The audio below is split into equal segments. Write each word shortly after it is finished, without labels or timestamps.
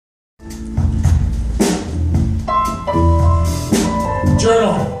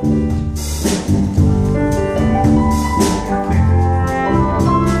Journal.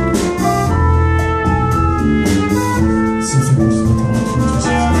 Ça fait partie de ta rencontre,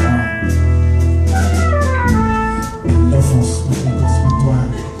 et l'offense de toi,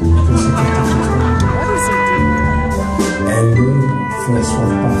 que c'était elle fait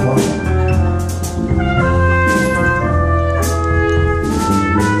soif parfois.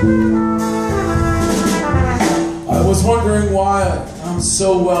 I was wondering why I'm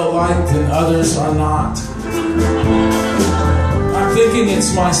so well liked and others are not. I'm thinking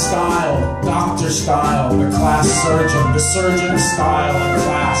it's my style, doctor style, the class surgeon, the surgeon style and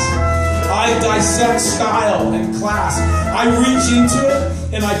class. I dissect style and class. I reach into it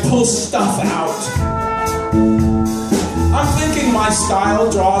and I pull stuff out. I'm thinking my style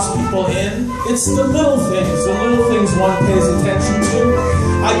draws people in. It's the little things one pays attention to.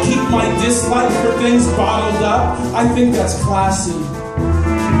 I keep my dislike for things bottled up. I think that's classy.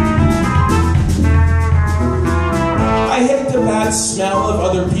 I hate the bad smell of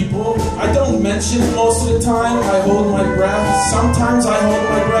other people. I don't mention it most of the time. I hold my breath. Sometimes I hold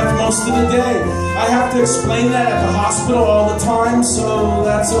my breath most of the day. I have to explain that at the hospital all the time, so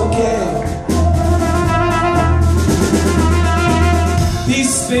that's okay.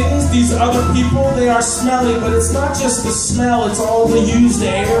 These things, these other people, they are smelly, but it's not just the smell, it's all the used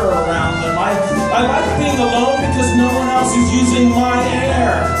air around them. I like being alone because no one else is using my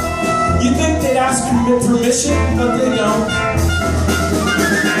air. You think they'd ask permission, but they don't.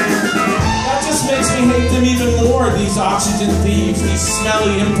 That just makes me hate them even more, these oxygen thieves, these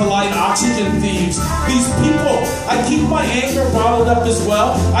smelly, impolite oxygen thieves. These people, I keep my anger bottled up as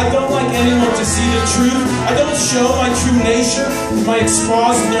well. I don't like anyone to see the truth. I don't show my true nature, my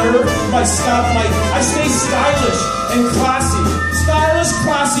exposed nerve, my stuff. I stay stylish and classy. Stylish,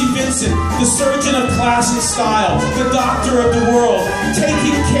 classy Vincent, the surgeon of classic style, the doctor of the world,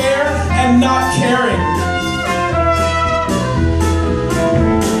 taking care and not caring.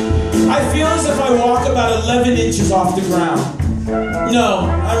 I feel as if I walk about 11 inches off the ground. No,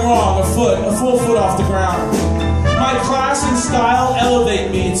 I'm wrong, a full foot off the ground. My class and style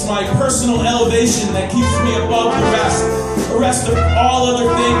elevate me. It's my personal elevation that keeps me above the rest of all other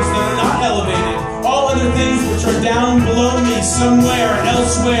things that are not elevated. All other things which are down below me, somewhere,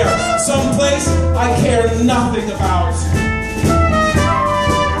 elsewhere, someplace I care nothing about.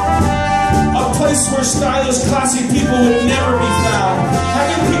 A place where stylish, classy people would never be found.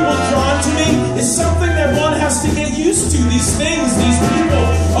 Having people drawn to me is something that one has to get used to. These things, these people,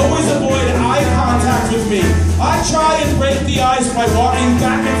 always avoid eye contact with me. I try and break the ice by walking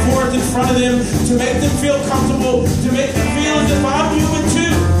back and forth in front of them to make them feel comfortable, to make them feel as if I'm human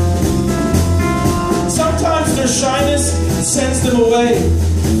too. Sometimes their shyness sends them away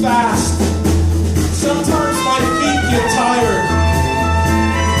fast.